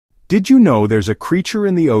Did you know there's a creature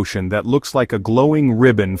in the ocean that looks like a glowing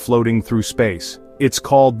ribbon floating through space? It's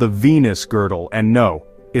called the Venus girdle, and no,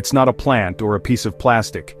 it's not a plant or a piece of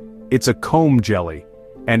plastic. It's a comb jelly,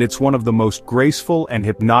 and it's one of the most graceful and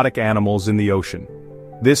hypnotic animals in the ocean.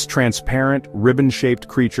 This transparent, ribbon-shaped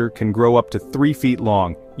creature can grow up to 3 feet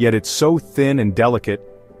long, yet it's so thin and delicate,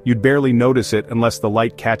 you'd barely notice it unless the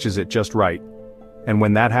light catches it just right. And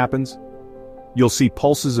when that happens, you'll see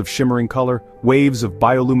pulses of shimmering color, waves of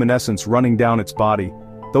bioluminescence running down its body.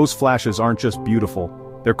 Those flashes aren't just beautiful.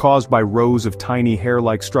 They're caused by rows of tiny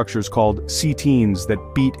hair-like structures called ctenes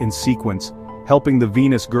that beat in sequence, helping the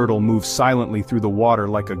Venus girdle move silently through the water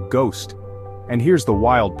like a ghost. And here's the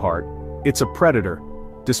wild part. It's a predator.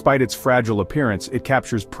 Despite its fragile appearance, it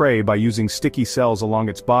captures prey by using sticky cells along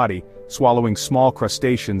its body, swallowing small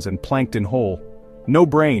crustaceans and plankton whole. No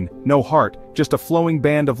brain, no heart, just a flowing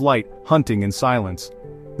band of light, hunting in silence.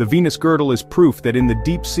 The Venus girdle is proof that in the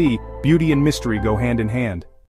deep sea, beauty and mystery go hand in hand.